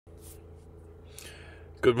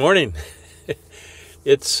Good morning.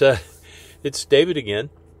 It's David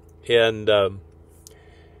again, and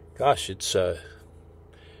gosh, it's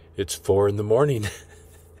 4 in the morning.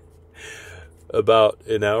 About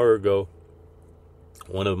an hour ago,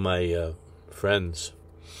 one of my friends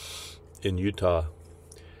in Utah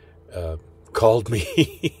called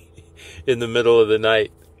me in the middle of the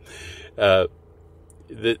night. The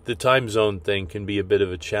time zone thing can be a bit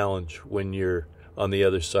of a challenge when you're on the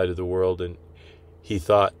other side of the world, and he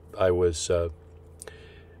thought I was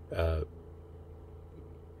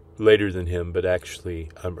later than him, but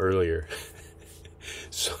actually I'm earlier.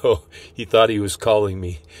 So he thought he was calling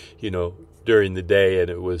me, during the day,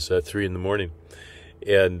 and it was 3 in the morning.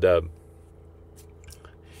 And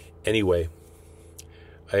anyway,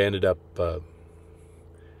 I ended up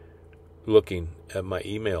looking at my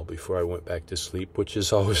email before I went back to sleep, which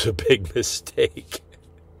is always a big mistake.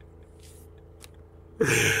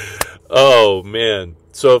 Oh man!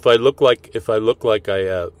 So if I look like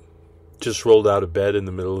I just rolled out of bed in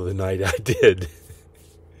the middle of the night, I did.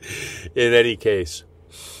 In any case,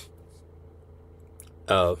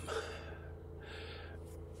 I've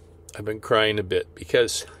been crying a bit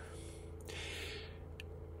because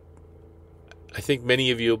I think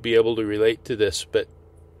many of you will be able to relate to this, but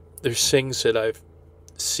there's things that I've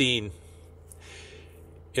seen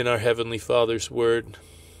in our Heavenly Father's Word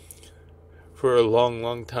for a long,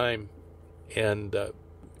 long time, and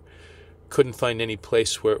couldn't find any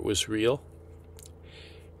place where it was real.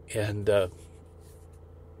 And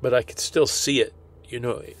but I could still see it,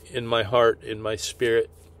 in my heart, in my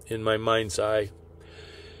spirit, in my mind's eye,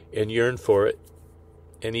 and yearn for it,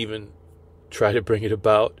 and even try to bring it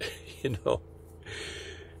about, and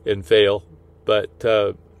fail.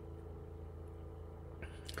 But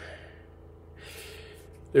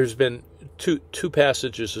there's been two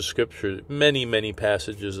passages of Scripture, many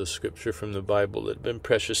passages of Scripture from the Bible that have been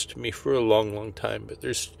precious to me for a long, long time. But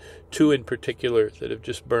there's two in particular that have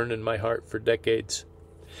just burned in my heart for decades.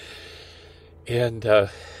 And I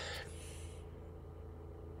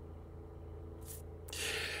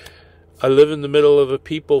live in the middle of a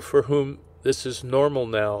people for whom this is normal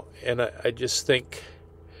now, and I just think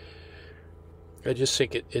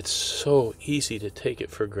it's so easy to take it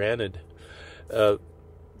for granted.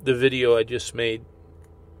 The video I just made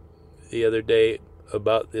the other day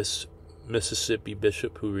about this Mississippi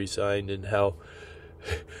bishop who resigned, and how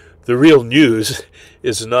the real news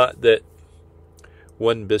is not that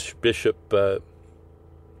one bishop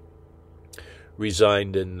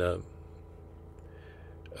resigned and the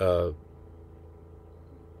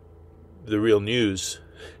real news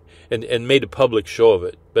and made a public show of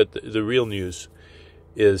it, but the real news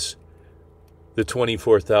is the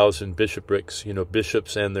 24,000 bishoprics,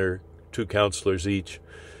 bishops and their 2 counselors each,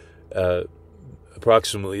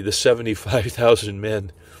 approximately the 75,000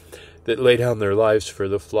 men that lay down their lives for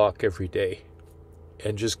the flock every day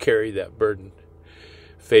and just carry that burden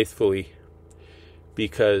faithfully,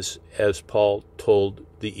 because as Paul told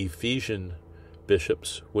the Ephesian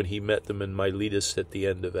bishops when he met them in Miletus at the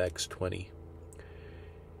end of Acts 20,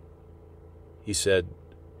 he said,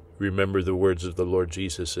 remember the words of the Lord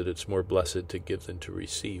Jesus, that it's more blessed to give than to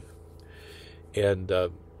receive. And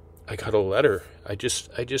I got a letter. I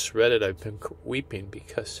just read it. I've been weeping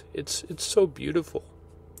because it's so beautiful.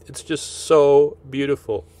 It's just so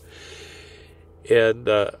beautiful. And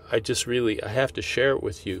I have to share it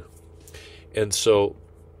with you. And so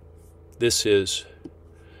this is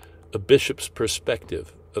a bishop's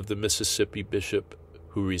perspective of the Mississippi bishop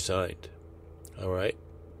who resigned. All right?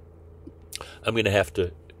 I'm going to have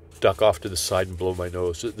to duck off to the side and blow my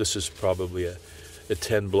nose. This is probably a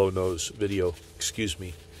 10 blow nose video. Excuse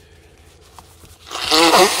me.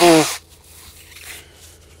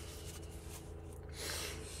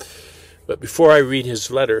 But before I read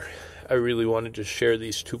his letter, I really wanted to share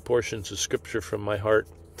these 2 portions of Scripture from my heart.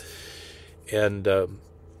 And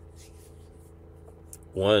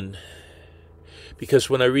one,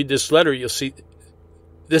 because when I read this letter, you'll see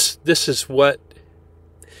this is what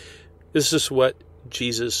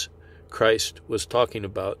Jesus Christ was talking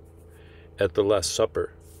about at the Last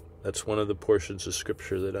Supper. That's one of the portions of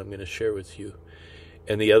Scripture that I'm going to share with you.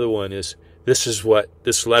 And the other one is, this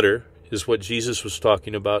letter is what Jesus was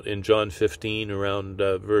talking about in John 15, around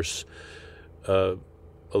verse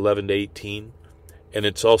 11 to 18. And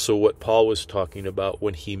it's also what Paul was talking about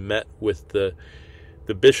when he met with the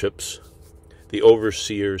bishops. The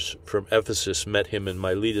overseers from Ephesus met him in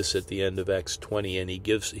Miletus at the end of Acts 20, and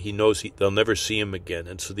he knows they'll never see him again.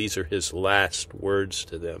 And so these are his last words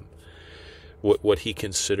to them, what he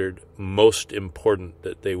considered most important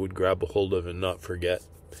that they would grab a hold of and not forget.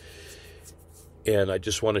 And I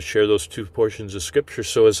just want to share those two portions of Scripture.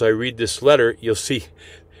 So as I read this letter, you'll see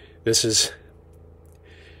this is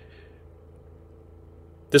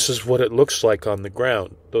what it looks like on the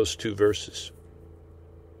ground, those two verses,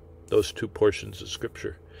 those two portions of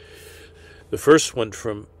Scripture. The first one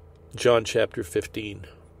from John chapter 15.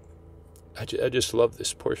 I just love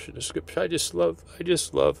this portion of Scripture. I just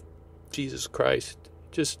love Jesus Christ.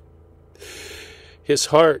 Just his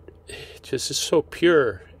heart just is so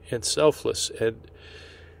pure and selfless, and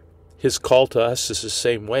his call to us is the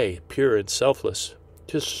same way, pure and selfless.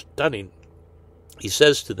 Just stunning. He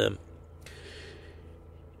says to them,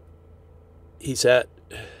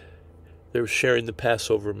 they're sharing the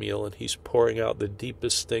Passover meal, and he's pouring out the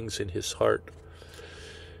deepest things in his heart,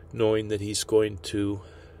 knowing that he's going to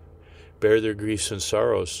bear their griefs and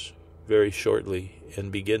sorrows very shortly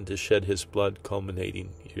and begin to shed his blood,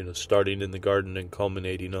 culminating, starting in the garden and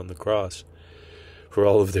culminating on the cross for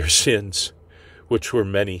all of their sins, which were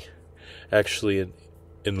many. Actually,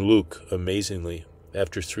 in Luke, amazingly,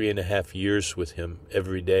 after 3.5 years with him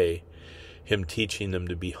every day, him teaching them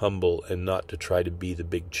to be humble and not to try to be the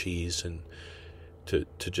big cheese, and to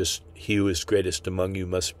just, he who is greatest among you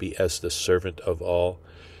must be as the servant of all.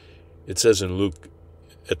 It says in Luke,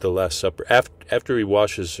 at the Last Supper, after he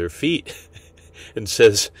washes their feet and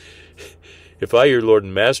says, if I, your Lord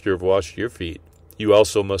and Master, have washed your feet, you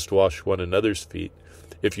also must wash one another's feet.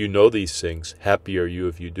 If you know these things, happy are you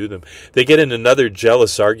if you do them. They get in another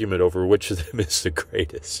jealous argument over which of them is the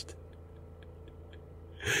greatest.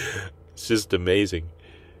 It's just amazing.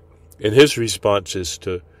 And his response is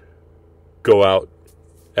to go out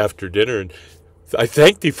after dinner and, I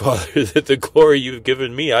thank thee, Father, that the glory you've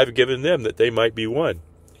given me, I've given them, that they might be one.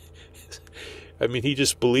 I mean, he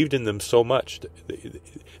just believed in them so much.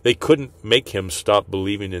 They couldn't make him stop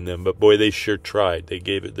believing in them, but boy, they sure tried. They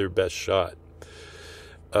gave it their best shot.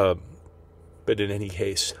 But in any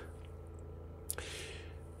case,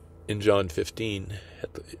 in John 15,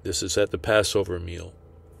 this is at the Passover meal,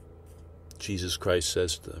 Jesus Christ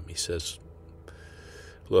says to them, he says,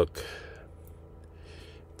 look,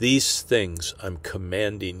 these things I'm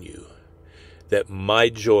commanding you, that my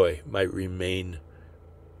joy might remain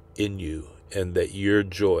in you, and that your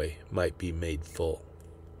joy might be made full.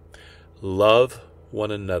 Love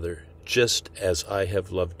one another just as I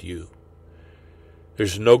have loved you.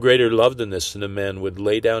 There's no greater love than this, than a man would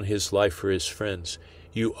lay down his life for his friends.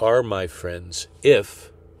 You are my friends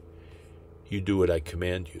if you do what I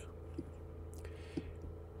command you.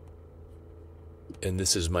 And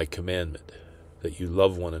this is my commandment, that you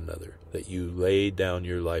love one another, that you lay down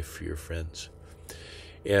your life for your friends.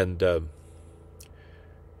 And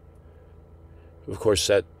of course,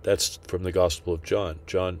 that's from the Gospel of John.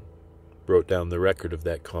 John wrote down the record of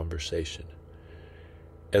that conversation.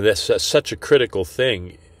 And that's such a critical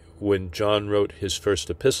thing when John wrote his first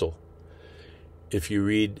epistle. If you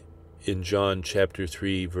read in John chapter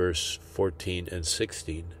 3, verse 14 and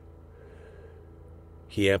 16,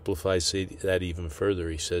 he amplifies that even further.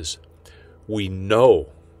 He says, we know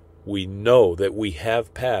that we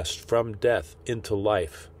have passed from death into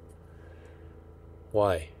life.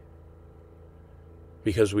 Why?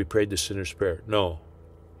 Because we prayed the sinner's prayer. No,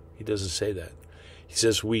 he doesn't say that. He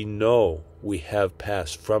says we know we have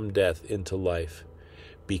passed from death into life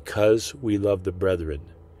because we love the brethren.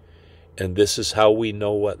 And this is how we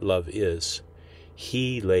know what love is.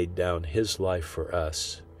 He laid down his life for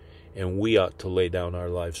us, and we ought to lay down our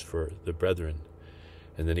lives for the brethren.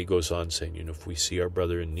 And then he goes on saying, if we see our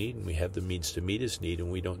brother in need and we have the means to meet his need and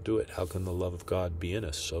we don't do it, how can the love of God be in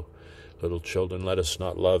us? So, little children, let us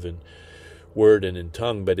not love in word and in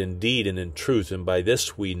tongue, but in deed and in truth. And by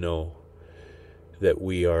this we know that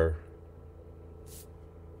we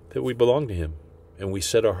belong to him, and we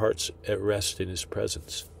set our hearts at rest in his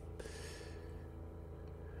presence,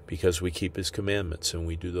 because we keep his commandments and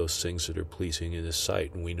we do those things that are pleasing in his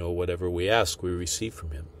sight, and we know whatever we ask we receive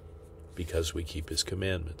from him, because we keep his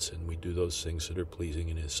commandments and we do those things that are pleasing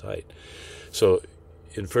in his sight. So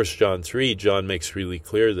in 1 John 3, John makes really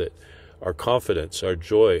clear that our confidence, our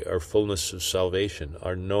joy, our fullness of salvation,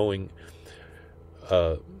 our knowing,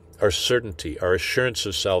 our certainty, our assurance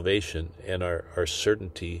of salvation, and our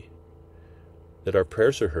certainty that our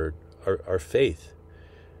prayers are heard, our faith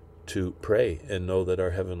to pray and know that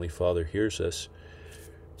our Heavenly Father hears us.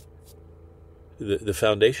 The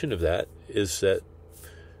foundation of that is that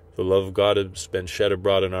the love of God has been shed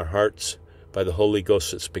abroad in our hearts by the Holy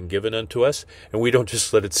Ghost that's been given unto us, and we don't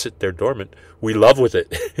just let it sit there dormant. We love with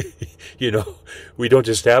it. We don't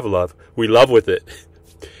just have love. We love with it.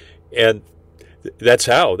 And that's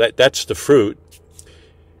how. That's the fruit.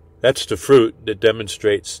 That's the fruit that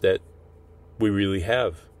demonstrates that we really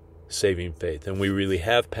have saving faith, and we really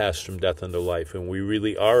have passed from death unto life, and we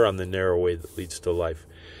really are on the narrow way that leads to life,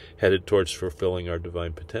 headed towards fulfilling our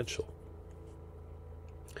divine potential.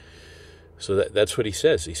 So that's what he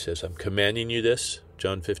says. He says, I'm commanding you this,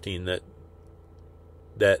 John 15,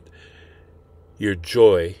 that your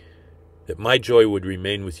joy, that my joy would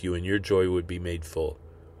remain with you and your joy would be made full.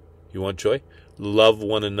 You want joy? Love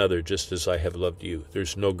one another just as I have loved you.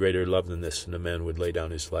 There's no greater love than this, and a man would lay down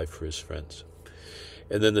his life for his friends.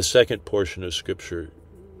 And then the second portion of Scripture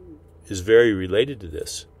is very related to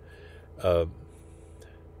this. The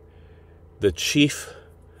chief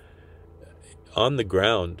on the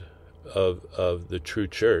ground of the true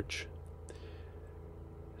church,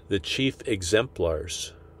 the chief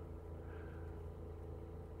exemplars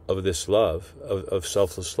of this love, of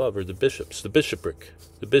selfless love, are the bishops, the bishopric,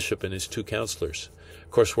 the bishop and his two counselors.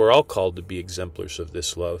 Of course, we're all called to be exemplars of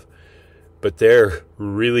this love, but they're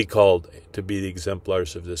really called to be the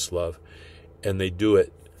exemplars of this love, and they do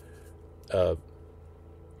it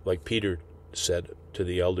like Peter said to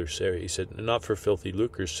the elders there. He said, not for filthy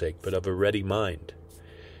lucre's sake, but of a ready mind.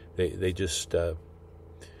 They just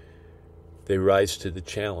they rise to the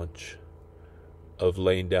challenge of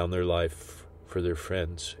laying down their life for their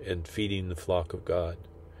friends and feeding the flock of God,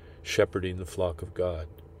 shepherding the flock of God,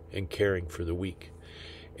 and caring for the weak.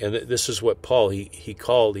 And this is what Paul, he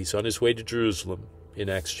called, he's on his way to Jerusalem in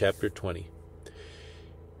Acts chapter 20.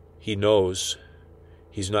 He knows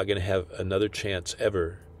he's not going to have another chance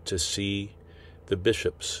ever to see the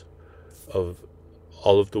bishops of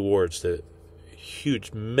all of the wards. The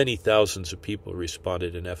huge, many thousands of people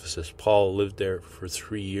responded in Ephesus. Paul lived there for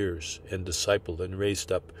 3 years and discipled and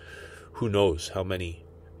raised up who knows how many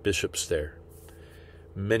bishops there.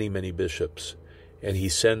 Many, many bishops. And he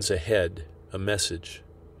sends ahead a message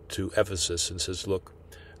to Ephesus and says, look,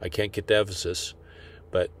 I can't get to Ephesus,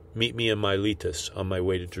 but meet me in Miletus on my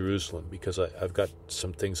way to Jerusalem, because I've got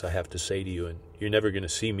some things I have to say to you, and you're never going to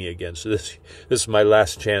see me again. So this is my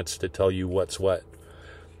last chance to tell you what's what.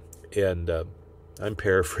 And I'm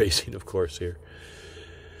paraphrasing, of course, here.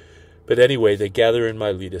 But anyway, they gather in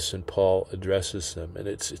Miletus, and Paul addresses them, and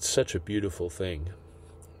it's such a beautiful thing.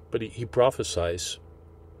 But he prophesies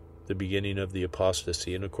the beginning of the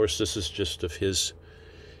apostasy, and of course this is just of his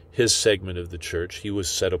segment of the church. He was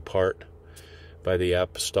set apart by the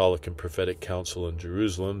apostolic and prophetic council in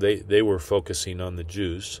Jerusalem. They were focusing on the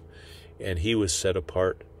Jews, and he was set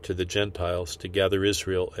apart to the Gentiles to gather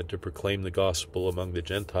Israel and to proclaim the gospel among the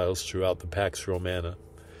Gentiles throughout the Pax Romana.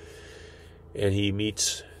 And he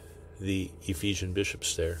meets the Ephesian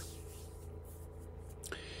bishops there.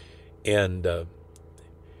 And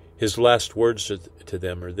his last words to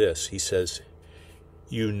them are this. He says,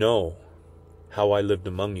 you know how I lived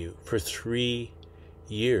among you for 3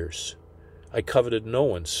 years. I coveted no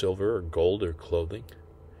one's silver or gold or clothing.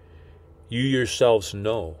 You yourselves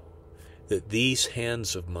know that these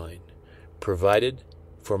hands of mine provided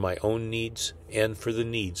for my own needs and for the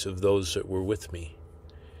needs of those that were with me.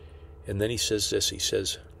 And then he says this, he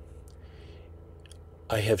says,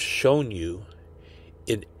 I have shown you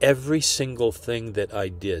in every single thing that I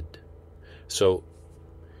did. So,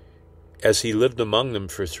 as he lived among them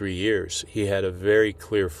for 3 years, he had a very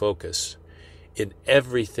clear focus. In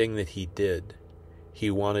everything that he did,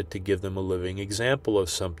 he wanted to give them a living example of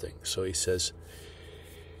something. So he says,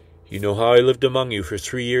 you know how I lived among you for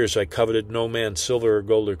 3 years. I coveted no man's silver or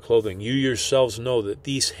gold or clothing. You yourselves know that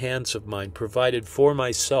these hands of mine provided for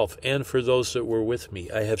myself and for those that were with me.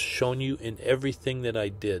 I have shown you in everything that I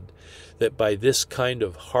did that by this kind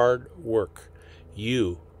of hard work,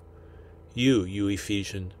 you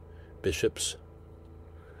Ephesian bishops,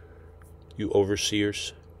 you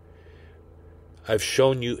overseers, I've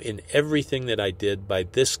shown you in everything that I did by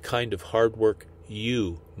this kind of hard work,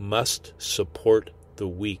 you must support the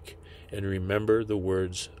weak. And remember the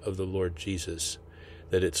words of the Lord Jesus,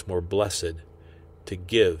 that it's more blessed to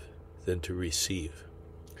give than to receive.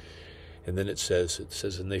 And then it says,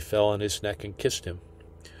 and they fell on his neck and kissed him,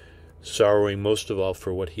 sorrowing most of all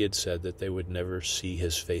for what he had said, that they would never see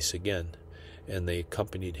his face again. And they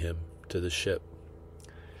accompanied him to the ship.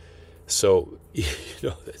 So,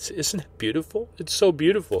 isn't it beautiful? It's so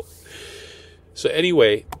beautiful. So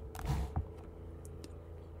anyway,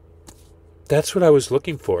 that's what I was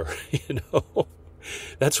looking for,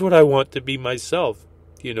 That's what I want to be myself,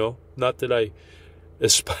 Not that I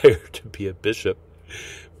aspire to be a bishop,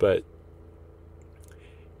 but,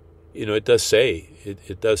 it does say,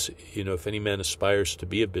 it does, if any man aspires to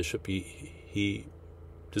be a bishop, he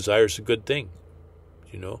desires a good thing,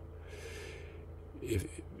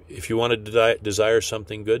 If you want to desire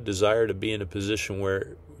something good, desire to be in a position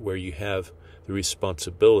where you have the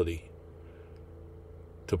responsibility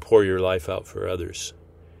to pour your life out for others.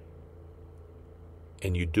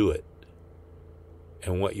 And you do it.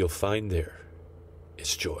 And what you'll find there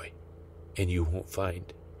is joy. And you won't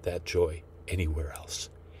find that joy anywhere else.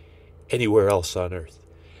 Anywhere else on earth.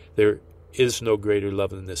 There is no greater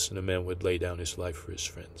love than this, than a man would lay down his life for his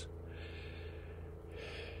friends.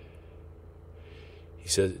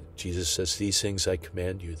 Jesus says, these things I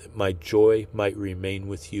command you, that my joy might remain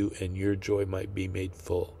with you and your joy might be made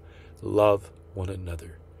full. Love one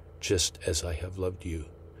another, just as I have loved you.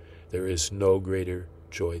 There is no greater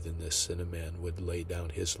joy than this, than a man would lay down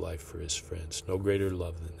his life for his friends. No greater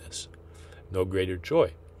love than this. No greater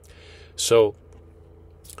joy. So,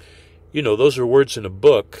 those are words in a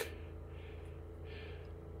book.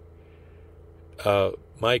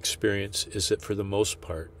 My experience is that for the most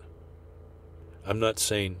part, I'm not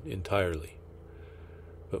saying entirely,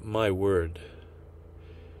 but my word,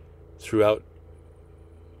 throughout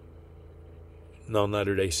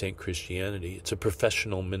non-Latter-day Saint Christianity, it's a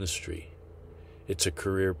professional ministry. It's a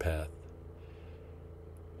career path.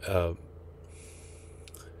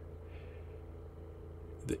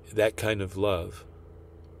 That kind of love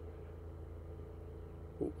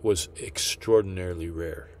was extraordinarily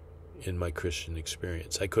rare in my Christian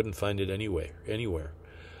experience. I couldn't find it anywhere.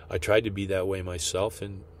 I tried to be that way myself,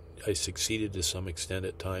 and I succeeded to some extent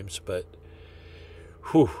at times, but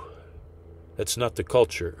that's not the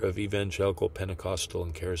culture of evangelical, Pentecostal,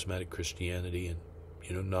 and charismatic Christianity and,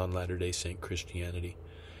 non-Latter-day Saint Christianity.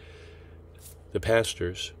 The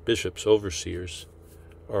pastors, bishops, overseers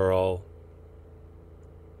are all,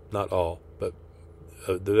 not all, but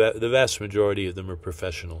the vast majority of them are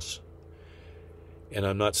professionals. And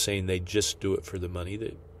I'm not saying they just do it for the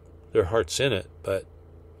money. Their heart's in it, but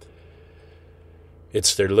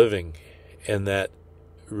it's their living, and that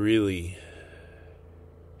really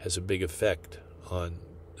has a big effect on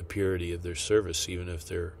the purity of their service, even if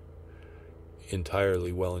they're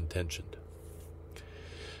entirely well-intentioned.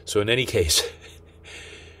 So in any case,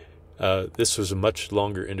 this was a much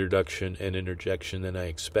longer introduction and interjection than I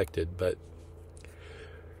expected, but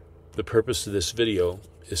the purpose of this video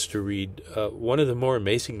is to read one of the more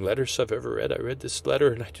amazing letters I've ever read. I read this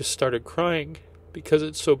letter and I just started crying because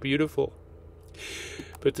it's so beautiful.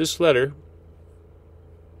 But this letter,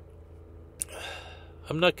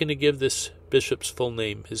 I'm not going to give this bishop's full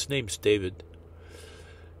name. His name's David.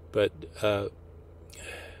 But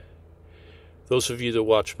those of you that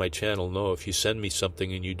watch my channel know if you send me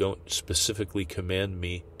something and you don't specifically command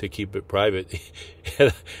me to keep it private,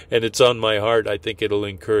 and it's on my heart, I think it'll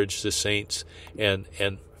encourage the saints and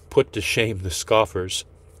put to shame the scoffers.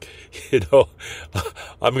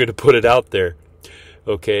 I'm going to put it out there,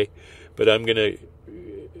 okay? But I'm going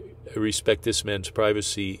to respect this man's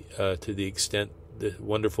privacy to the extent the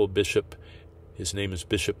wonderful bishop, his name is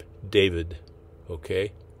Bishop David,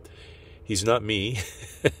 okay? He's not me,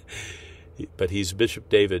 but he's Bishop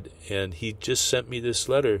David, and he just sent me this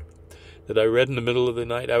letter that I read in the middle of the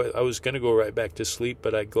night. I was going to go right back to sleep,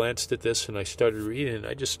 but I glanced at this and I started reading, and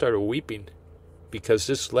I just started weeping because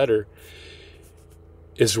this letter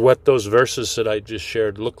is what those verses that I just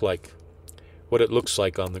shared look like, what it looks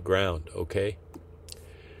like on the ground, okay?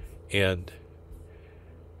 And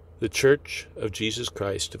the Church of Jesus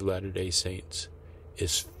Christ of Latter-day Saints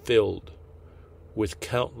is filled with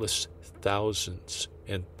countless thousands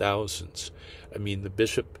and thousands. I mean, the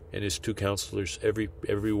bishop and his two counselors, every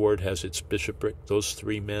ward has its bishopric. Those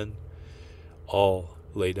three men all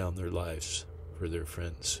lay down their lives for their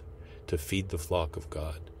friends to feed the flock of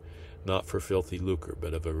God, not for filthy lucre,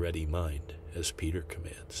 but of a ready mind, as Peter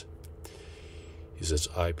commands. He says,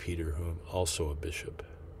 I, Peter, who am also a bishop,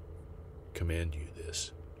 command you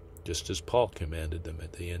this, just as Paul commanded them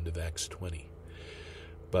at the end of Acts 20.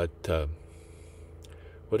 But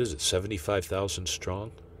what is it, 75,000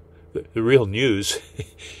 strong? The real news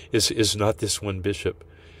is not this one bishop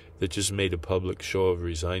that just made a public show of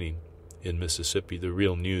resigning in Mississippi. The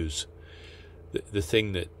real news, the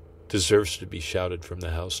thing that deserves to be shouted from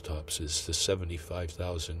the housetops, is the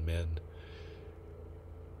 75,000 men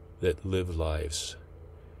that live lives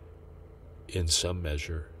in some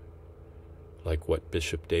measure like what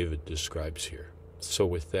Bishop David describes here. So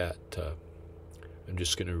with that, I'm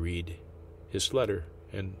just going to read his letter,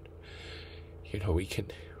 and we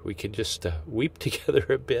can just weep together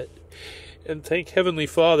a bit and thank Heavenly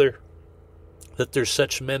Father that there's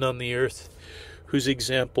such men on the earth whose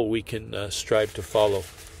example we can strive to follow.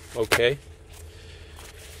 Okay?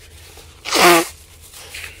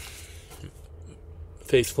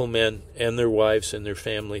 Faithful men and their wives and their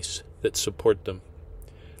families that support them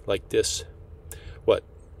like this. What?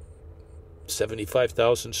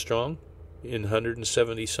 75,000 strong in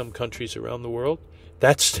 170 some countries around the world?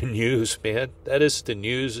 That's the news, man. That is the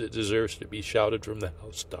news that deserves to be shouted from the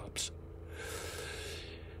housetops.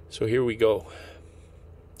 So here we go.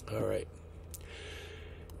 All right.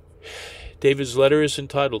 David's letter is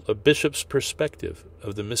entitled A Bishop's Perspective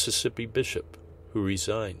of the Mississippi Bishop Who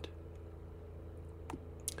Resigned.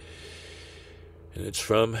 And it's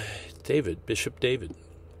from David, Bishop David.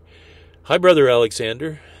 Hi, Brother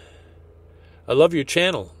Alexander. I love your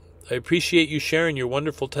channel. I appreciate you sharing your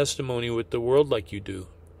wonderful testimony with the world like you do.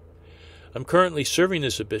 I'm currently serving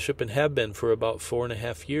as a bishop and have been for about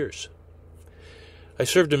 4.5 years. I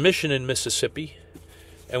served a mission in Mississippi,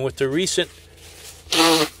 and with the recent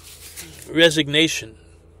resignation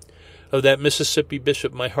of that Mississippi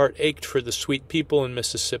bishop, my heart ached for the sweet people in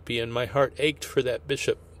Mississippi, and my heart ached for that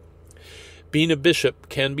bishop. Being a bishop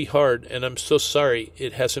can be hard, and I'm so sorry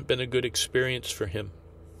it hasn't been a good experience for him.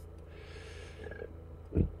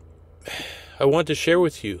 I want to share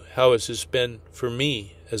with you how it has been for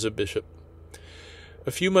me as a bishop.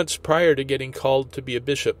 A few months prior to getting called to be a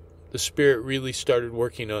bishop, the Spirit really started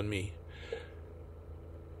working on me.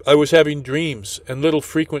 I was having dreams and little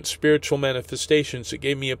frequent spiritual manifestations that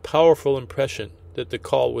gave me a powerful impression that the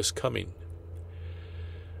call was coming.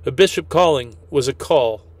 A bishop calling was a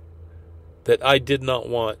call that I did not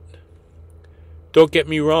want. Don't get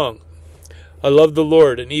me wrong. I love the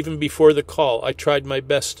Lord, and even before the call, I tried my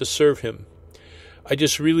best to serve Him. I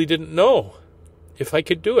just really didn't know if I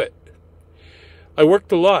could do it. I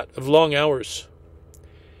worked a lot of long hours,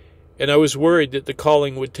 and I was worried that the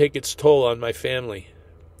calling would take its toll on my family.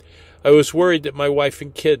 I was worried that my wife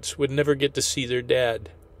and kids would never get to see their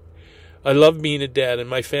dad. I love being a dad, and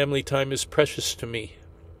my family time is precious to me.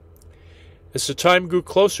 As the time grew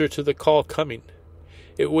closer to the call coming,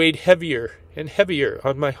 it weighed heavier and heavier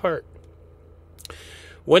on my heart.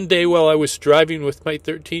 One day while I was driving with my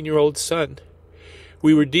 13-year-old son,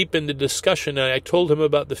 we were deep into discussion, and I told him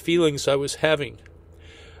about the feelings I was having.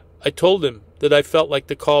 I told him that I felt like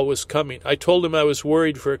the call was coming. I told him I was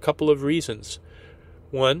worried for a couple of reasons.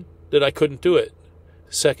 One, that I couldn't do it.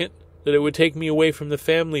 Second, that it would take me away from the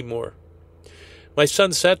family more. My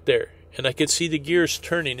son sat there, and I could see the gears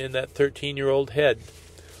turning in that 13-year-old head.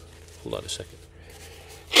 Hold on a second.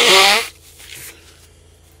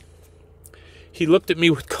 He looked at me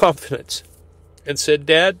with confidence and said,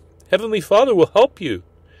 Dad, Heavenly Father will help you.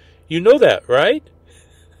 You know that, right?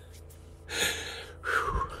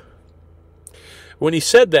 When he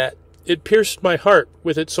said that, it pierced my heart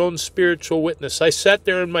with its own spiritual witness. I sat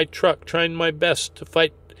there in my truck trying my best to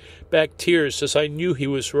fight back tears as I knew he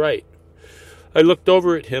was right. I looked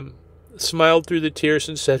over at him, smiled through the tears,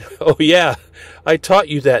 and said, Oh yeah, I taught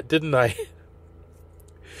you that, didn't I?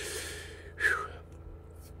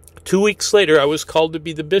 2 weeks later, I was called to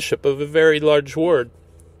be the bishop of a very large ward.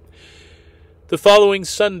 The following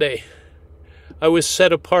Sunday, I was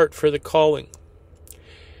set apart for the calling.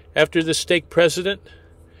 After the stake president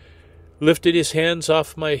lifted his hands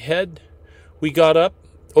off my head, we got up,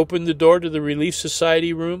 opened the door to the Relief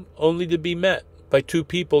Society room, only to be met by 2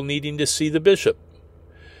 people needing to see the bishop.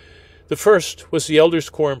 The first was the Elders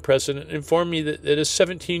Quorum president, informed me that a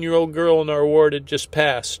 17-year-old girl in our ward had just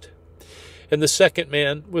passed. And the second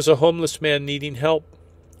man was a homeless man needing help.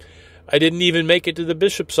 I didn't even make it to the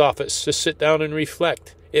bishop's office to sit down and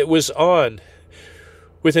reflect. It was on.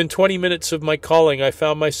 Within 20 minutes of my calling, I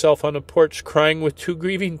found myself on a porch crying with 2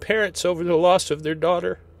 grieving parents over the loss of their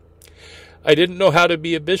daughter. I didn't know how to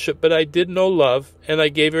be a bishop, but I did know love, and I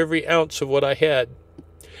gave every ounce of what I had.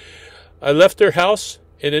 I left their house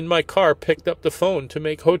and in my car picked up the phone to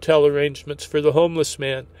make hotel arrangements for the homeless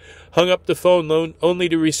man, hung up the phone only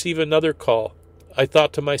to receive another call. I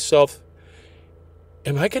thought to myself,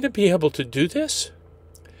 am I going to be able to do this?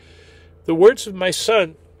 The words of my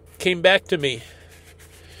son came back to me.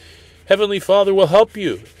 Heavenly Father will help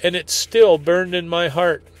you, and it still burned in my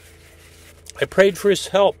heart. I prayed for his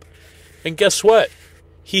help, and guess what?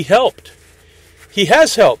 He helped. He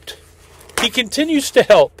has helped. He continues to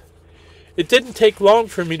help. It didn't take long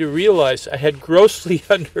for me to realize I had grossly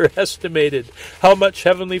underestimated how much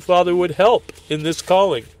Heavenly Father would help in this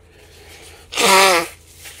calling.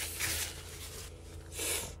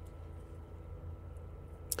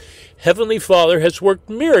 Heavenly Father has worked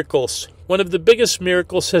miracles. One of the biggest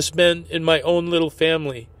miracles has been in my own little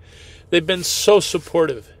family. They've been so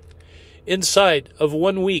supportive. Inside of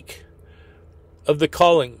 1 week of the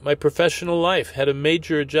calling, my professional life had a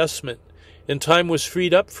major adjustment, and time was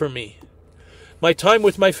freed up for me. My time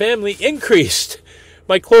with my family increased.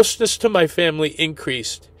 My closeness to my family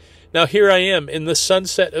increased. Now here I am in the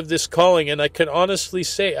sunset of this calling, and I can honestly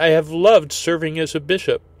say I have loved serving as a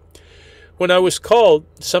bishop. When I was called,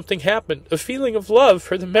 something happened. A feeling of love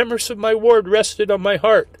for the members of my ward rested on my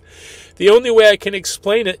heart. The only way I can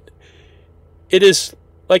explain it, it is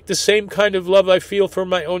like the same kind of love I feel for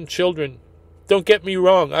my own children. Don't get me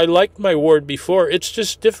wrong, I liked my ward before. It's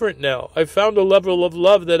just different now. I found a level of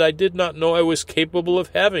love that I did not know I was capable of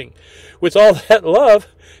having. With all that love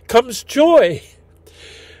comes joy.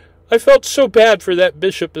 I felt so bad for that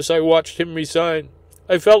bishop as I watched him resign.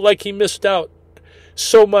 I felt like he missed out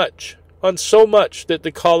on so much that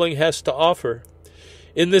the calling has to offer.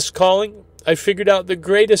 In this calling, I figured out the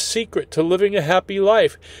greatest secret to living a happy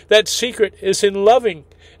life. That secret is in loving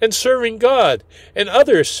and serving God and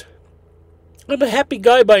others. I'm a happy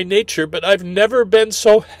guy by nature, but I've never been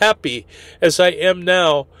so happy as I am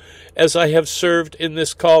now as I have served in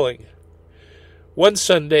this calling. One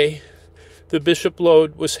Sunday, the bishop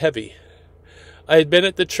load was heavy. I had been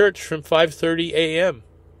at the church from 5:30 a.m.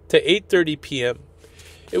 to 8:30 p.m.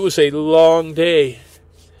 It was a long day.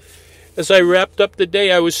 As I wrapped up the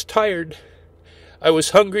day, I was tired. I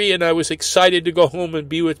was hungry and I was excited to go home and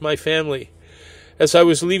be with my family. As I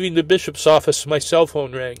was leaving the bishop's office, my cell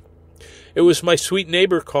phone rang. It was my sweet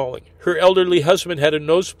neighbor calling. Her elderly husband had a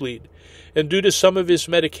nosebleed, and due to some of his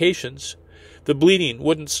medications, the bleeding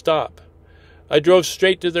wouldn't stop. I drove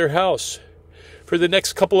straight to their house. For the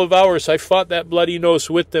next couple of hours, I fought that bloody nose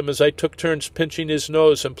with them as I took turns pinching his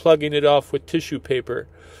nose and plugging it off with tissue paper.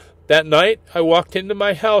 That night, I walked into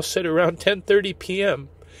my house at around 10:30 p.m.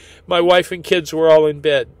 My wife and kids were all in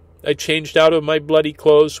bed. I changed out of my bloody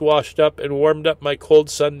clothes, washed up, and warmed up my cold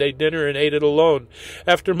Sunday dinner and ate it alone.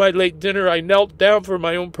 After my late dinner, I knelt down for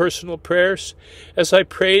my own personal prayers. As I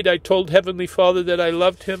prayed, I told Heavenly Father that I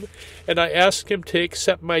loved Him, and I asked Him to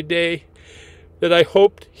accept my day, that I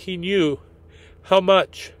hoped He knew how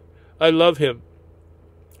much I love Him.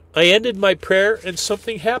 I ended my prayer, and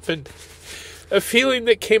something happened. A feeling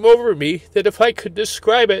that came over me that if I could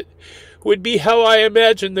describe it, would be how I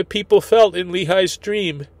imagined the people felt in Lehi's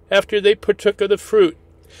dream after they partook of the fruit.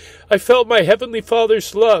 I felt my Heavenly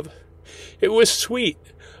Father's love. It was sweet,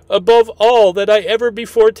 above all that I ever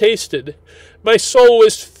before tasted. My soul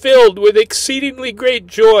was filled with exceedingly great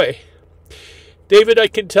joy. David, I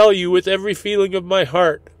can tell you with every feeling of my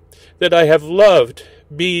heart that I have loved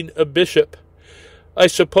being a bishop. I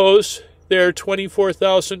suppose there are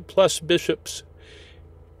 24,000 plus bishops,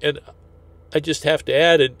 and I just have to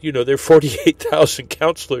add, and there are 48,000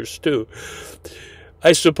 counselors too.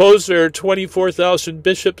 I suppose there are 24,000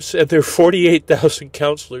 bishops and there are 48,000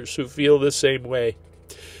 counselors who feel the same way.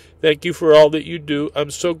 Thank you for all that you do. I'm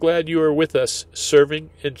so glad you are with us, serving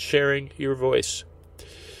and sharing your voice.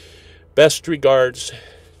 Best regards,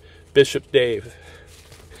 Bishop Dave.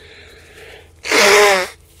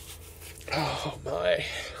 Oh my.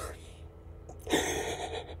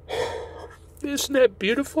 Isn't that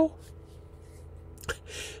beautiful?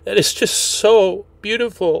 That is just so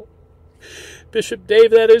beautiful. Bishop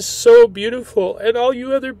Dave, that is so beautiful. And all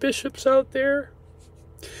you other bishops out there,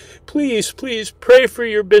 please, please pray for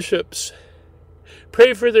your bishops.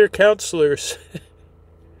 Pray for their counselors.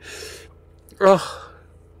 Oh,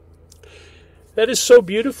 that is so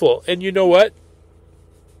beautiful. And you know what?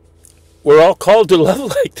 We're all called to love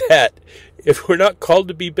like that. If we're not called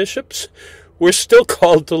to be bishops, we're still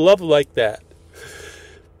called to love like that.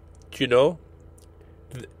 Do you know?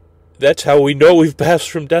 That's how we know we've passed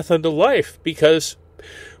from death unto life, because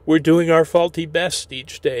we're doing our faulty best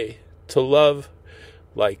each day to love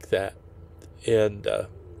like that. And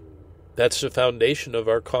that's the foundation of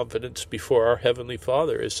our confidence before our Heavenly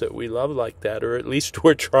Father, is that we love like that, or at least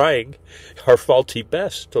we're trying our faulty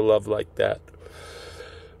best to love like that.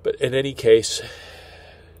 But in any case,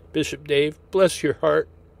 Bishop Dave, bless your heart.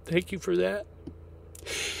 Thank you for that.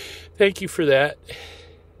 Thank you for that.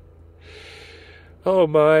 Oh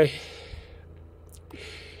my.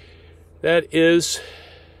 That's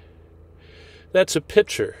a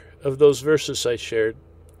picture of those verses I shared.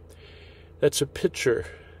 That's a picture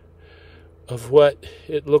of what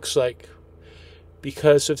it looks like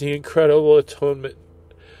because of the incredible atonement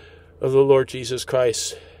of the Lord Jesus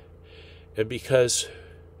Christ, and because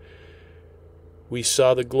we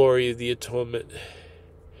saw the glory of the atonement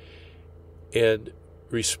and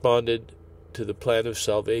responded to the plan of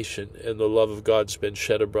salvation, and the love of God's been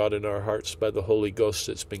shed abroad in our hearts by the Holy Ghost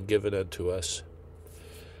that's been given unto us.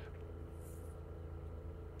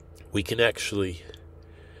 We can actually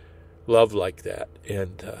love like that.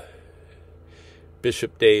 And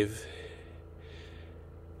Bishop David's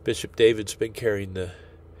been carrying the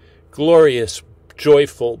glorious,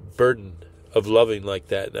 joyful burden of loving like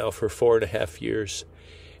that now for 4.5 years.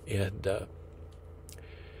 And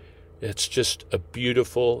it's just a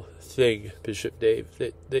beautiful thing, Bishop Dave,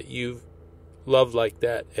 that you've love like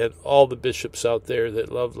that, and all the bishops out there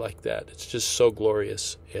that love like that. It's just so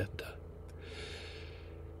glorious. And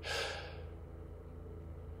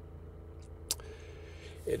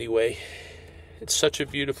anyway, it's such a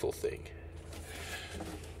beautiful thing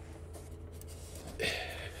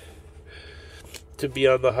to be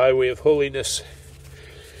on the highway of holiness.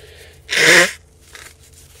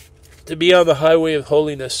 To be on the highway of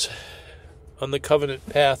holiness, on the covenant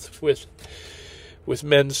path with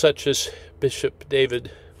men such as Bishop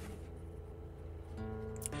David.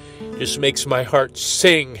 Just makes my heart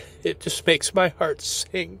sing. It just makes my heart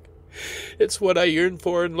sing. It's what I yearn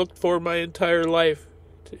for and looked for my entire life,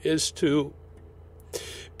 is to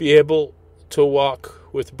be able to walk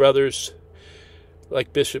with brothers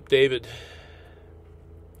like Bishop David.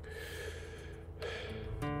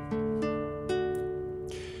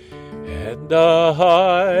 And a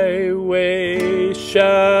highway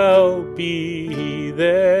shall be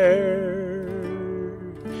there,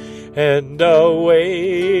 and a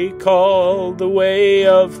way called the way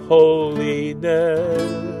of holiness.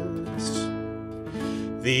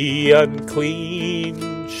 The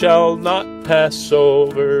unclean shall not pass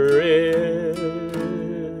over it,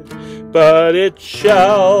 but it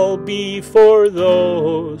shall be for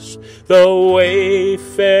those, the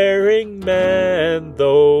wayfaring man,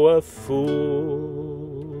 though a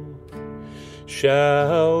fool,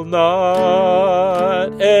 shall not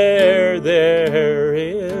err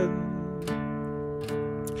therein.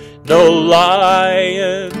 No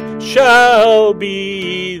lion shall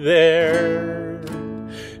be there,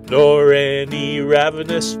 nor any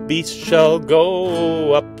ravenous beast shall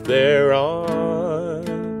go up thereon.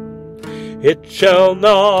 It shall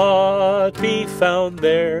not be found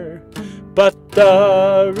there, but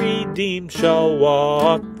the redeemed shall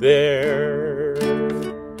walk there.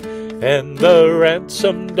 And the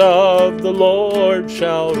ransomed of the Lord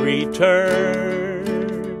shall return,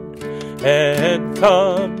 and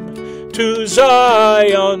come to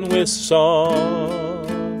Zion with song,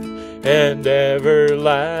 and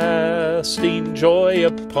everlasting joy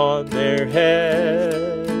upon their head.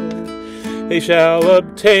 They shall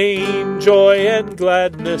obtain joy and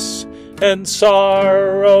gladness, and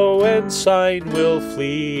sorrow and sighing will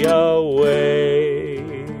flee away.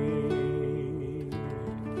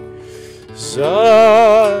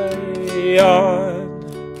 Zion,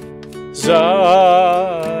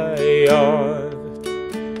 Zion,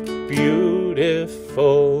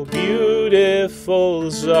 beautiful,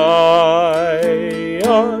 beautiful Zion,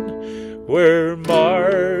 we're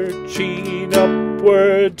marching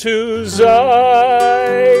upward to Zion,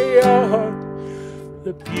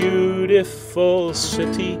 the beautiful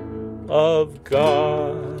city of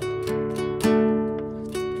God.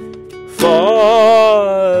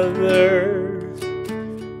 Father,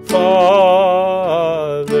 Father,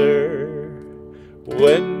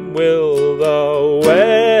 when will the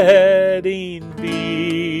wedding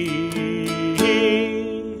be?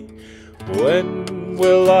 When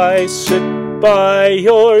will I sit by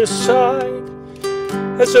your side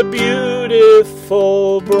as a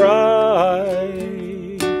beautiful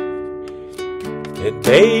bride, and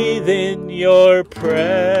bathe in your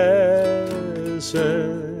presence?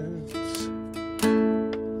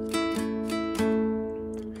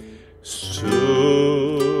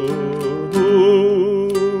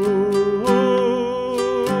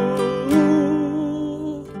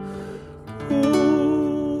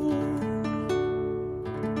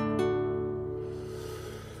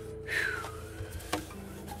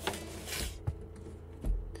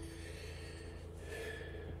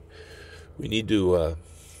 We need to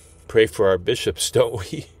pray for our bishops,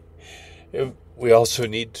 don't we? We also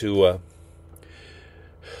need to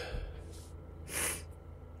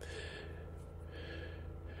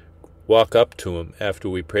walk up to him after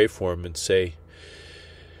we pray for him and say,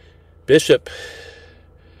 Bishop,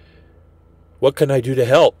 what can I do to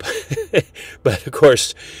help? But of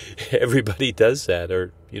course, everybody does that,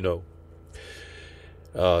 or,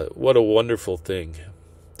 what a wonderful thing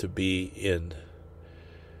to be in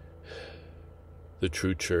the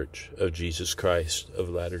true church of Jesus Christ of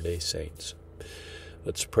Latter-day Saints.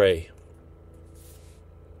 Let's pray.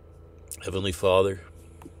 Heavenly Father,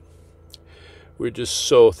 we're just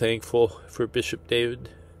so thankful for Bishop Dave,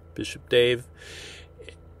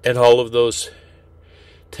 and all of those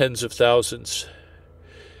tens of thousands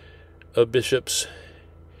of bishops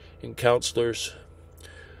and counselors,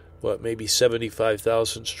 maybe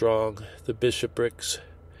 75,000 strong, the bishoprics,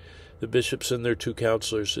 the bishops and their two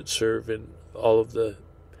counselors that serve in all of the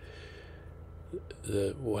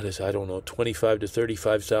 25 to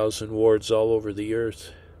 35,000 wards all over the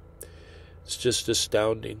earth. It's just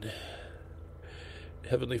astounding.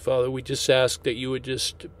 Heavenly Father, we just ask that you would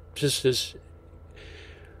just as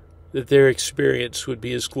that their experience would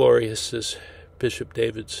be as glorious as Bishop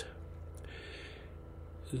David's,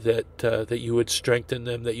 that you would strengthen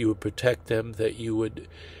them, that you would protect them, that you would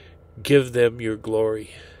give them your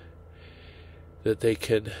glory, that they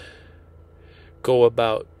can go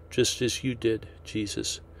about just as you did,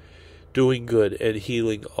 Jesus, doing good and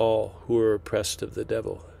healing all who are oppressed of the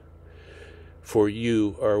devil, for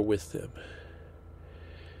you are with them.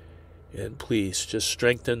 And please just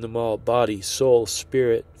strengthen them all, body, soul,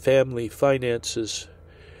 spirit, family, finances,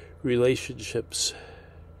 relationships,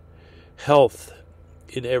 health,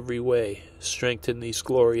 in every way. Strengthen these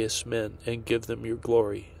glorious men and give them your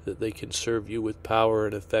glory, that they can serve you with power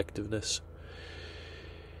and effectiveness.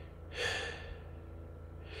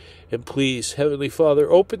 And please, Heavenly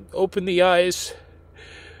Father, open the eyes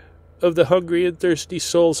of the hungry and thirsty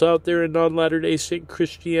souls out there in non-Latter-day Saint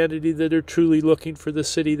Christianity that are truly looking for the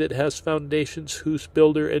city that has foundations, whose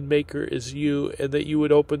builder and maker is you, and that you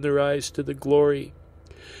would open their eyes to the glory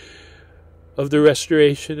of the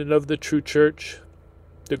restoration and of the true church,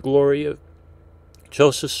 the glory of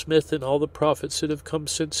Joseph Smith and all the prophets that have come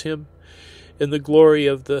since him, and the glory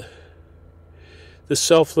of the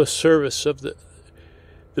selfless service of the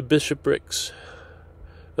bishoprics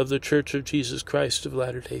of the Church of Jesus Christ of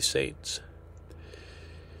Latter-day Saints.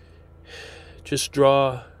 Just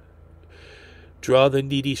draw the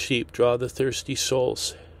needy sheep, draw the thirsty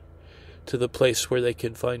souls to the place where they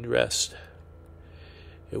can find rest.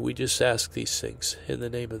 And we just ask these things in the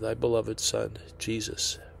name of thy beloved Son,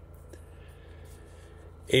 Jesus.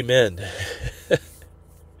 Amen.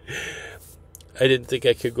 I didn't think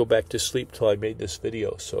I could go back to sleep till I made this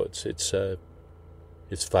video, so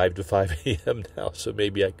it's 5 to 5 a.m. now, so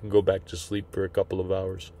maybe I can go back to sleep for a couple of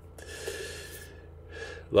hours.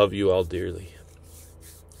 Love you all dearly.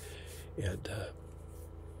 And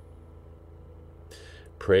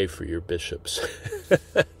pray for your bishops.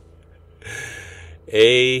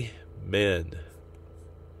 Amen.